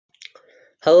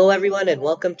Hello everyone and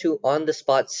welcome to On the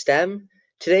Spot STEM.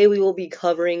 Today we will be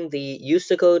covering the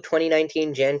Usaco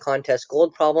 2019 Jan Contest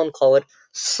Gold problem called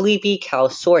Sleepy Cow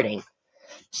Sorting.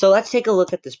 So let's take a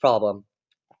look at this problem.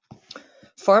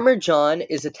 Farmer John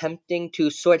is attempting to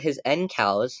sort his N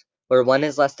cows, where 1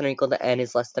 is less than or equal to N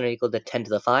is less than or equal to 10 to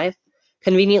the 5,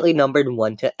 conveniently numbered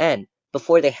 1 to N,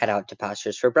 before they head out to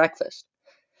pastures for breakfast.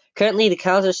 Currently the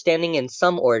cows are standing in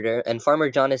some order, and Farmer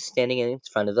John is standing in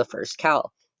front of the first cow.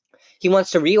 He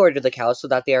wants to reorder the cows so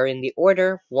that they are in the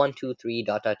order 1, 2, 3,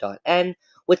 N,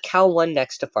 with cow 1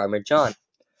 next to Farmer John.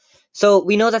 So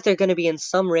we know that they're going to be in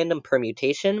some random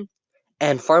permutation,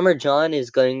 and Farmer John is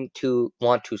going to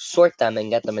want to sort them and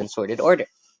get them in sorted order.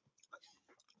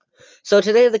 So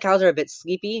today the cows are a bit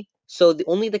sleepy, so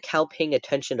only the cow paying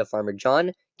attention to Farmer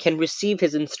John can receive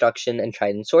his instruction and try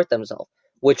and sort themselves,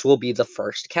 which will be the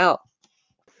first cow.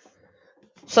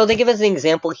 So they give us an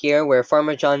example here where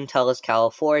Farmer John tells cow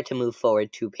 4 to move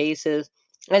forward 2 paces,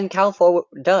 and cow 4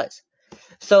 does.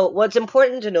 So what's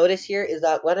important to notice here is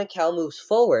that when a cow moves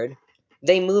forward,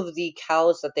 they move the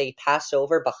cows that they passed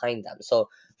over behind them. So,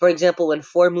 for example, when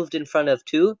 4 moved in front of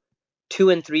 2, 2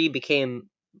 and 3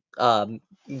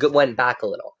 went back a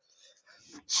little.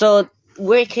 So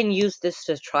we can use this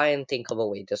to try and think of a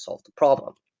way to solve the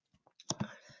problem.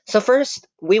 So first,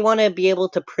 we want to be able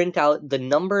to print out the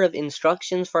number of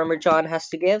instructions Farmer John has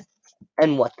to give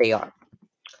and what they are.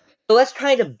 So let's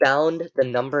try to bound the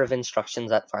number of instructions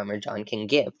that Farmer John can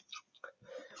give.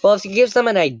 Well, if he gives them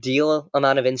an ideal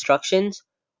amount of instructions,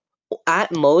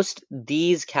 at most,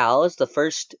 these cows, the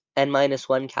first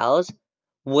n-1 cows,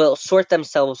 will sort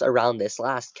themselves around this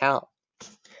last cow.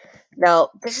 Now,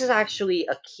 this is actually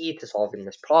a key to solving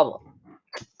this problem,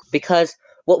 because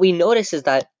what we notice is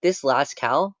that this last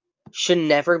cow should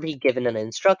never be given an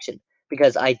instruction,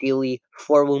 because ideally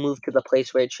 4 will move to the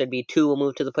place where it should be, 2 will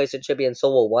move to the place it should be, and so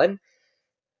will 1,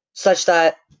 such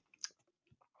that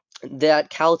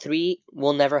cow 3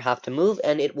 will never have to move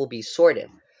and it will be sorted.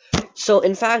 So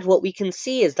in fact, what we can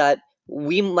see is that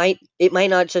it might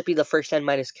not just be the first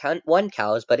n-1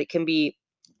 cows, but it can be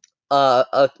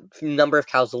a number of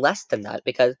cows less than that,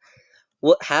 because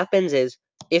what happens is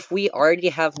if we already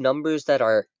have numbers that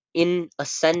are in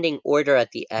ascending order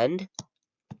at the end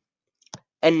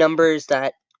and numbers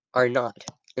that are not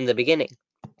in the beginning,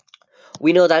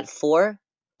 we know that 4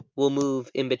 will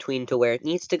move in between to where it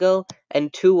needs to go,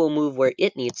 and 2 will move where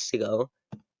it needs to go,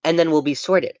 and then will be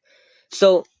sorted.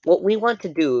 So what we want to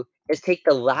do is take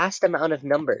the last amount of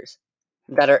numbers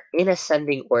that are in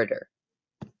ascending order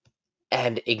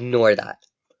and ignore that,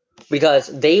 because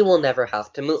they will never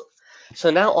have to move. So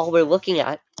now all we're looking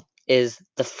at is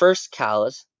the first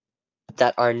cows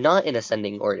that are not in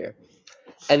ascending order,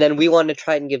 and then we want to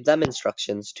try and give them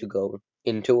instructions to go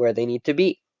into where they need to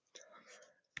be.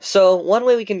 So one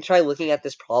way we can try looking at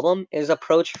this problem is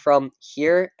approach from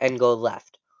here and go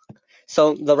left.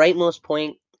 So the rightmost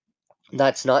point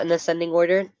that's not in ascending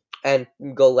order, and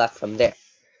go left from there.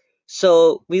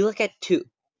 So we look at 2.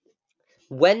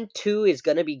 When 2 is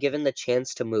going to be given the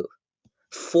chance to move,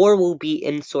 4 will be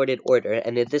in sorted order,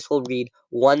 and this will read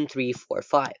 1, 3, 4,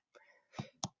 5.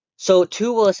 So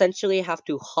 2 will essentially have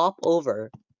to hop over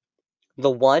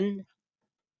the 1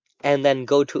 and then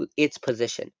go to its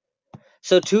position.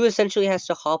 So 2 essentially has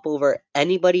to hop over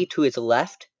anybody to its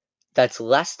left that's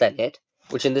less than it,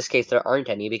 which in this case there aren't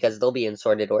any because they'll be in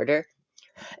sorted order,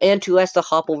 and 2 has to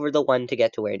hop over the 1 to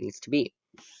get to where it needs to be.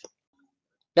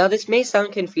 Now this may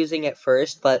sound confusing at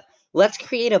first, but let's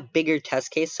create a bigger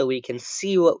test case so we can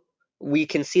see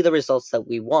the results that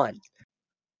we want.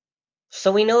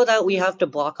 So we know that we have to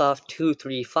block off 2,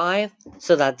 3, 5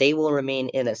 so that they will remain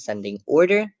in ascending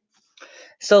order.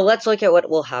 So let's look at what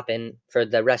will happen for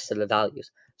the rest of the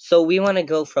values. So we want to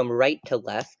go from right to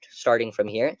left, starting from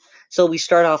here. So we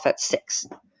start off at 6.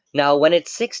 Now when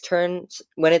it's 6's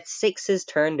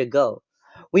turn to go,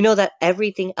 we know that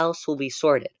everything else will be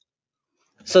sorted.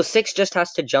 So 6 just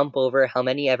has to jump over how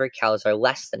many ever cows are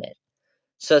less than it.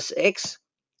 So 6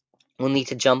 will need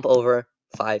to jump over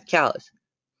 5 cows.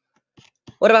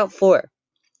 What about 4?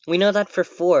 We know that for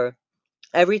 4,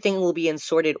 everything will be in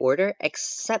sorted order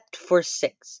except for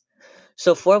 6.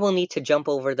 So 4 will need to jump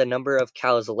over the number of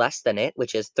cows less than it,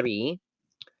 which is 3,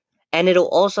 and it'll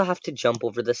also have to jump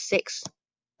over the 6,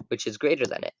 which is greater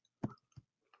than it.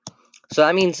 So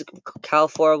that means cow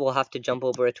 4 will have to jump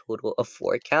over a total of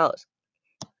 4 cows.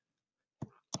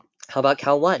 How about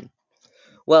cow 1?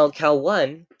 Well, cow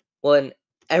 1,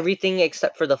 everything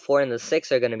except for the 4 and the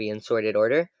 6 are going to be in sorted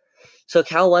order. So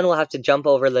cow 1 will have to jump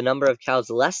over the number of cows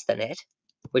less than it,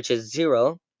 which is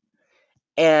 0,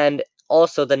 and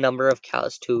also the number of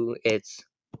cows to its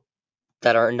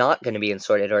that are not going to be in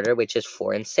sorted order, which is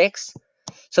 4 and 6.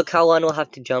 So cow 1 will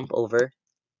have to jump over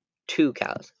 2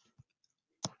 cows.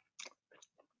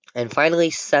 And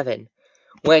finally, 7.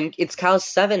 When it's cow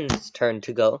 7's turn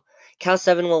to go, cow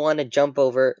 7 will want to jump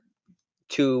over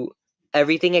to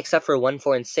everything except for 1,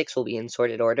 4, and 6 will be in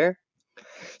sorted order.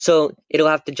 So it'll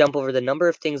have to jump over the number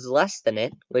of things less than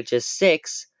it, which is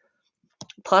 6,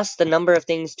 plus the number of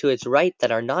things to its right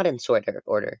that are not in sorted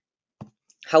order.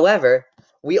 However,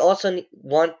 we also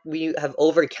we have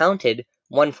overcounted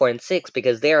 1, 4, and 6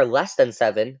 because they are less than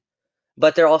 7,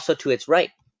 but they're also to its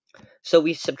right. So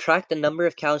we subtract the number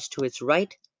of cows to its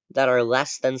right that are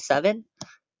less than 7,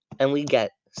 and we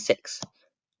get 6,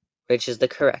 which is the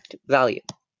correct value.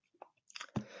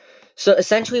 So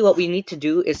essentially what we need to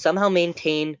do is somehow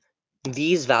maintain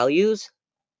these values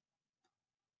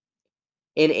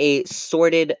in a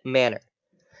sorted manner,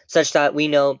 such that we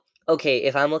know, okay,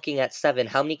 if I'm looking at 7,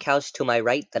 how many cows to my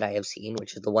right that I have seen,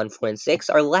 which is the 1, 4, and 6,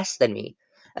 are less than me,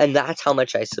 and that's how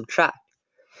much I subtract.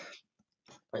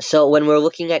 So when we're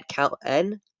looking at count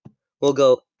n, we'll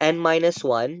go n minus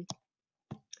 1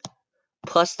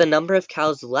 plus the number of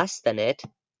cows less than it,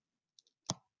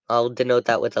 I'll denote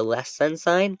that with a less than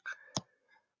sign,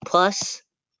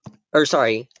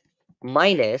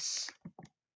 minus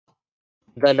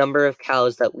the number of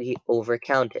cows that we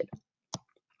overcounted.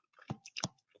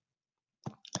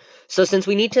 So since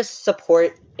we need to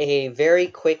support a very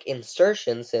quick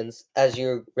insertion, since, as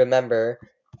you remember,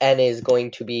 n is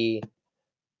going to be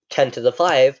 10 to the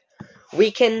 5,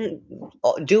 we can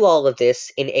do all of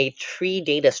this in a tree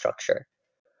data structure.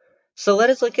 So let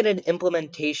us look at an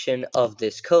implementation of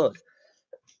this code.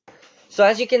 So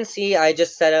as you can see, I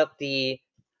just set up the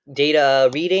data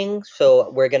reading, so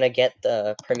we're going to get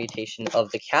the permutation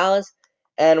of the cows,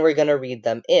 and we're going to read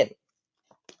them in.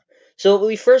 So what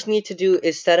we first need to do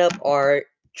is set up our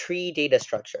tree data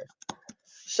structure.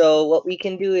 So what we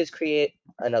can do is create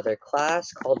another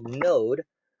class called node,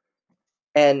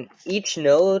 and each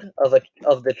node of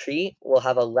the tree will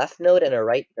have a left node and a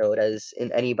right node, as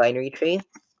in any binary tree.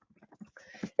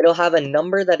 It'll have a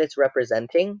number that it's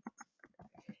representing.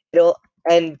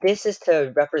 And this is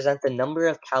to represent the number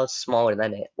of cows smaller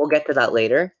than it. We'll get to that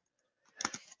later.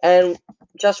 And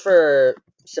just for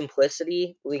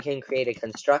simplicity, we can create a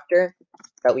constructor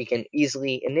that we can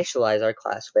easily initialize our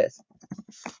class with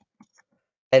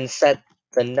and set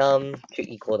the num to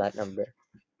equal that number.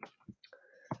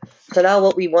 So now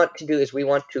what we want to do is we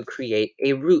want to create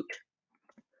a root.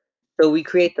 So we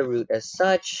create the root as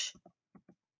such,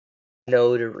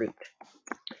 node root.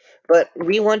 But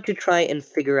we want to try and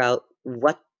figure out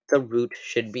what the root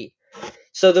should be.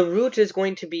 So the root is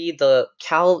going to be the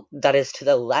cow that is to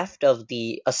the left of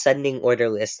the ascending order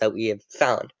list that we have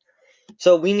found.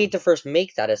 So we need to first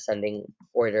make that ascending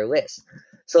order list.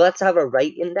 So let's have a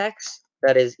right index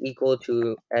that is equal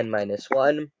to n minus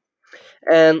 1.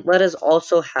 And let us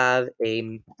also have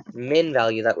a min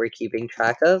value that we're keeping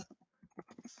track of.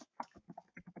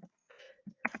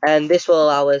 And this will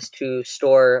allow us to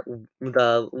store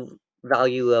the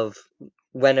value of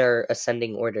when our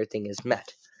ascending order thing is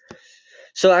met.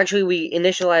 So actually we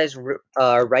initialize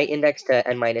our right index to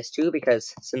n minus 2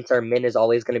 because since our min is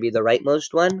always going to be the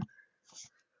rightmost one,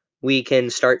 we can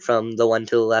start from the one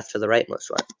to the left to the rightmost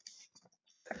one.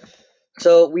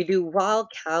 So we do while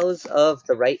cows of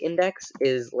the right index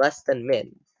is less than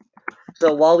min.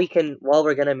 So while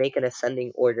we're going to make an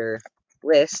ascending order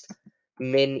list,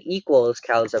 min equals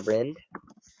cows of rind,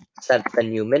 set the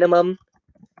new minimum,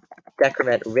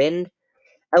 decrement rind,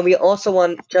 and we also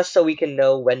want, just so we can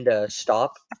know when to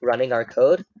stop running our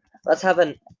code, let's have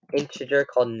an integer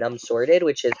called num sorted,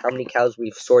 which is how many cows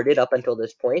we've sorted up until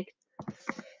this point,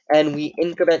 and we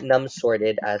increment num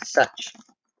sorted as such.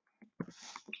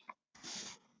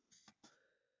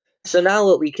 So now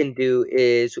what we can do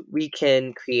is we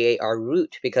can create our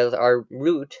root, because our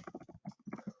root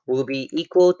will be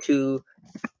equal to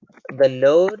the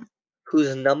node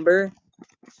whose number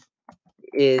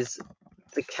is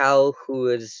the cow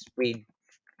we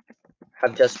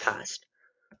have just passed.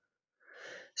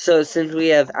 So since we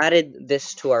have added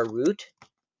this to our root,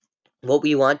 what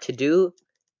we want to do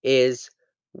is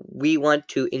we want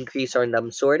to increase our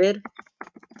num sorted,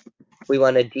 we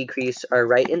want to decrease our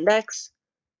right index,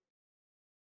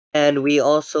 and we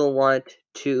now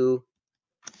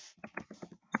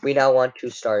want to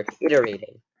start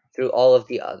iterating through all of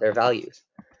the other values.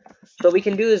 So what we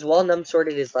can do is while num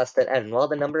sorted is less than n, while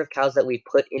the number of cows that we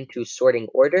put into sorting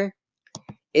order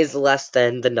is less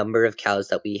than the number of cows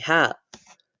that we have.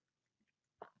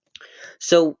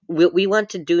 So what we want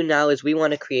to do now is we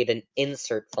want to create an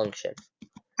insert function.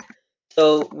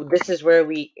 So this is where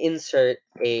we insert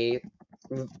a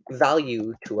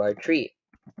value to our tree.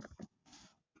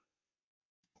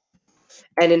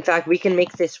 And in fact, we can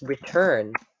make this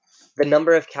return the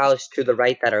number of cows to the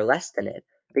right that are less than it,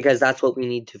 because that's what we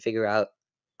need to figure out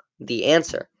the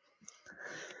answer.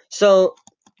 So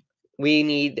we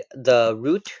need the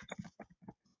root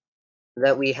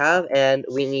that we have, and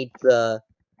we need the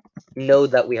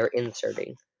node that we are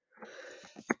inserting.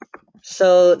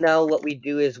 So now what we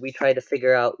do is we try to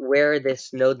figure out where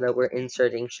this node that we're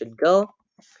inserting should go.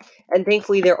 And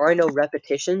thankfully there are no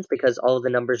repetitions because all of the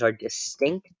numbers are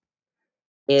distinct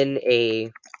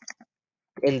in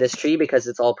this tree because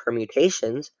it's all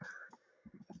permutations.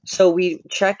 So we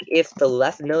check if the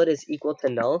left node is equal to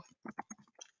null,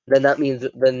 then that means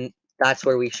that's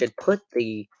where we should put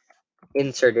the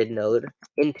inserted node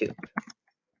into.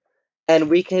 And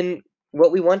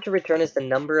what we want to return is the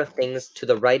number of things to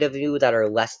the right of you that are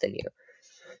less than you.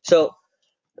 So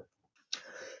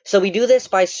we do this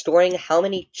by storing how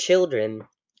many children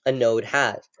a node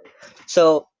has.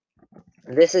 So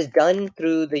this is done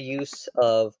through the use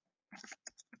of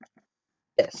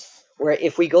this, where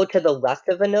if we go to the left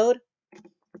of a node,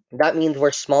 that means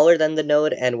we're smaller than the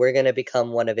node and we're going to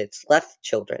become one of its left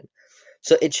children.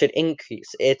 So it should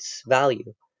increase its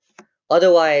value.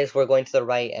 Otherwise, we're going to the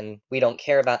right and we don't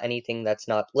care about anything that's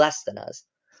not less than us.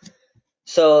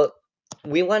 So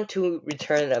we want to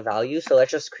return a value, so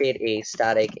let's just create a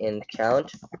static int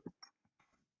count.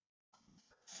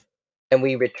 And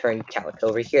we return count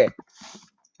over here.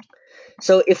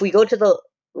 So if we go to the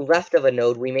left of a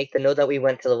node, we make the node that we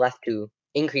went to the left to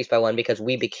increase by 1 because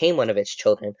we became one of its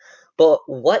children. But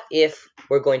what if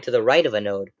we're going to the right of a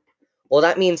node? Well,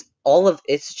 that means all of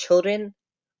its children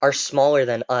are smaller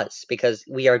than us because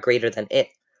we are greater than it.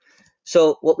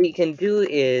 So what we can do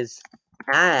is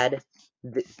add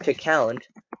to count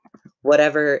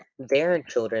whatever their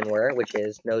children were, which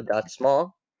is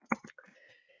node.small.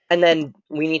 And then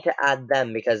we need to add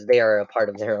them because they are a part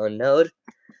of their own node.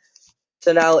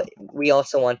 So now we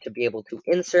also want to be able to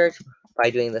insert by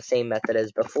doing the same method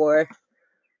as before,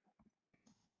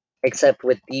 except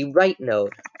with the right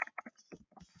node.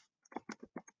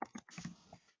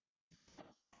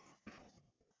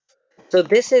 So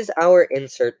this is our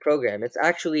insert program. It's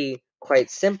actually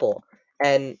quite simple.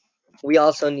 And we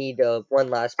also need one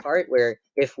last part where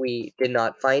if we did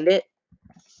not find it,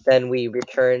 then we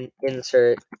return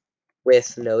insert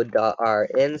with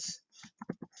node.rins.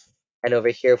 And over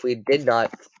here,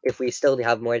 if we still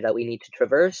have more that we need to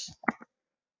traverse,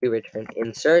 we return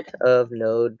insert of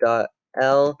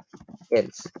node.l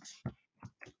ins.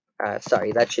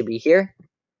 Sorry, that should be here.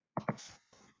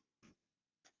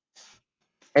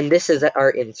 And this is our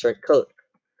insert code.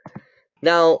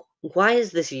 Now, why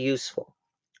is this useful?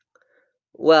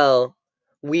 Well,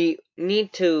 we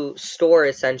need to store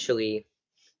essentially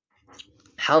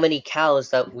how many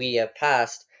cows that we have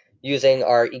passed using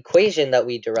our equation that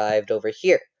we derived over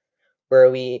here,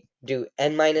 where we do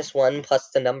n minus 1 plus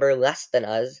the number less than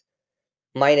us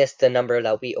minus the number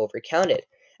that we overcounted.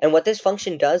 And what this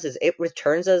function does is it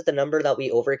returns us the number that we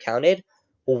overcounted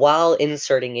while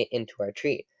inserting it into our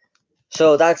tree.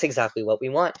 So that's exactly what we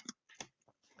want.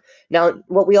 Now,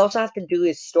 what we also have to do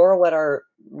is store what our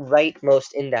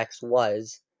rightmost index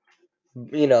was,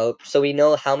 so we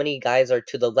know how many guys are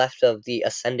to the left of the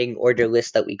ascending order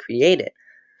list that we created.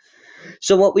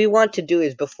 So what we want to do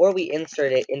is before we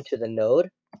insert it into the node,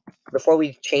 before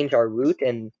we change our root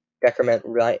and decrement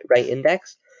right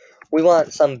index, we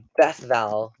want some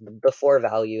before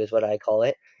value is what I call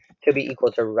it, to be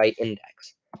equal to right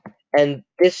index. And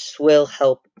this will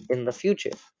help in the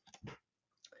future.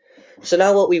 So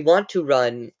now what we want to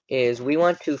run is we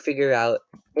want to figure out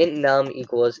int num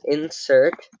equals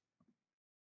insert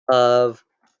of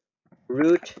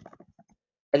root,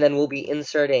 and then we'll be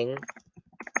inserting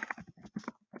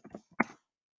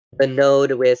the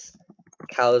node with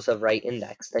cows of right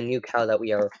index, the new cow that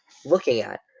we are looking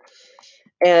at.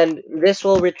 And this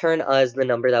will return us the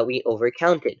number that we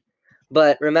overcounted.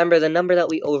 But remember, the number that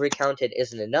we overcounted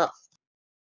isn't enough.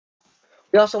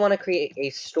 We also want to create a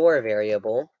store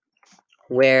variable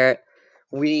where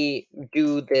we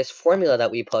do this formula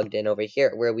that we plugged in over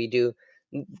here, where we do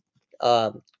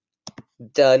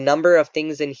the number of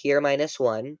things in here minus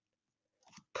 1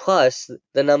 plus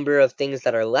the number of things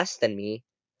that are less than me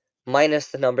minus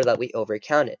the number that we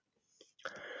overcounted.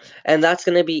 And that's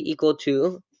going to be equal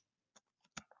to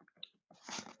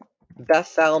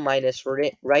beth_val minus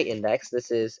right index.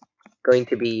 This is going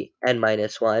to be n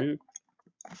minus 1.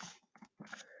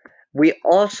 We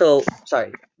also,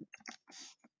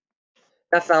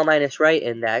 beth_val minus right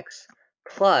index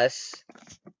plus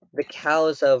the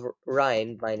cows of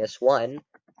Rhine minus 1.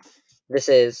 This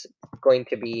is going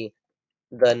to be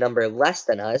the number less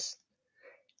than us.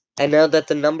 And now that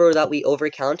the number that we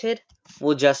overcounted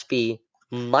will just be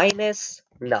minus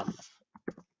num,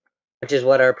 which is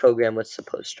what our program was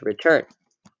supposed to return.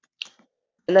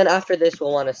 And then after this,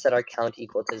 we'll want to set our count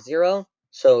equal to 0,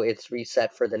 so it's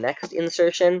reset for the next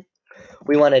insertion.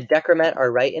 We want to decrement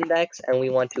our right index, and we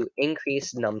want to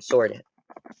increase num sorted.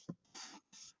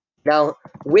 Now,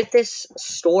 with this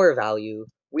store value,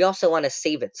 we also want to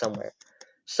save it somewhere.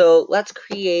 So let's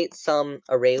create some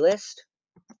array list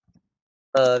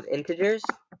of integers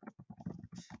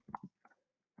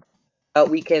that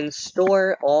we can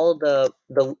store all the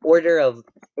order of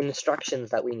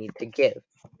instructions that we need to give.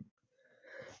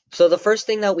 So the first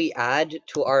thing that we add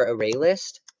to our array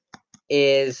list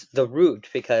is the root,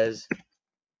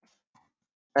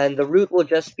 and the root will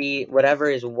just be whatever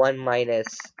is 1 minus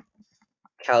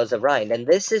cows of rind. And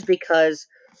this is because,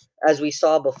 as we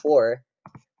saw before,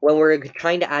 when we're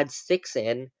trying to add 6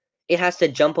 in, it has to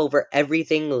jump over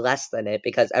everything less than it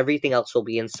because everything else will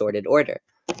be in sorted order.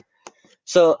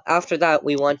 So after that,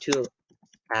 we want to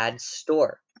add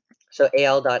store. So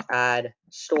al.add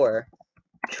store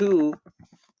to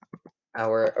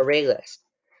our array list.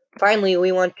 Finally,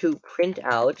 we want to print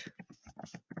out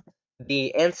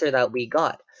the answer that we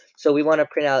got. So we want to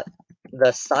print out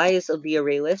the size of the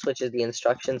array list, which is the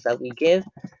instructions that we give.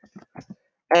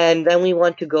 And then we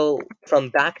want to go from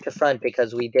back to front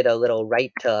because we did a little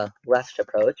right to left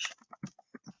approach.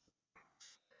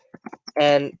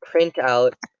 And print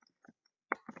out,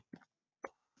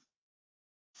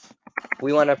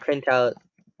 we want to print out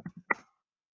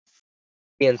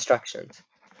the instructions.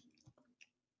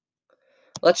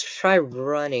 Let's try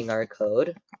running our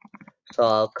code. So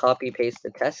I'll copy paste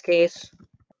the test case.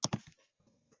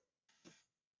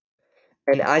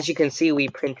 And as you can see, we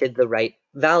printed the right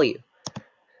value,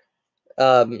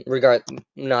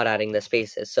 not adding the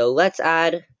spaces. So let's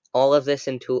add all of this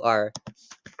into our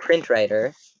print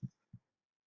writer.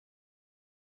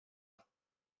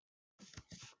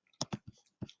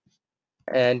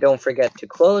 And don't forget to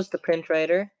close the print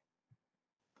writer.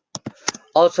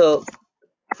 Also,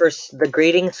 first, the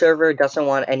grading server doesn't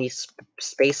want any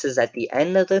spaces at the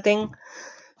end of the thing.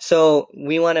 So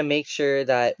we want to make sure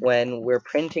that when we're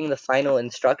printing the final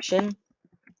instruction,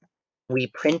 we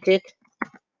print it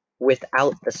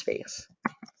without the space.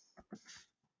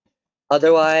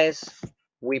 Otherwise,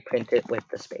 we print it with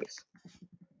the space.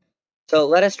 So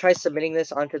let us try submitting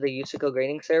this onto the Usaco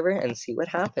grading server and see what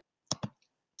happens.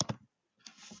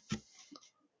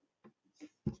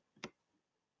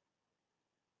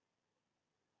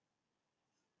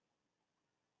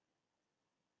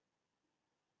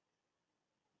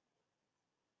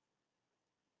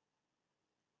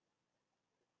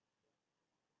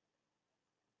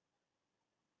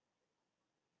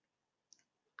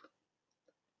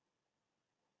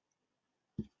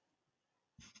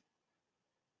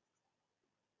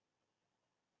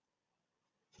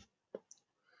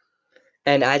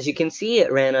 And as you can see,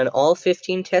 it ran on all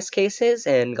 15 test cases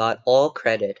and got all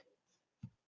credit.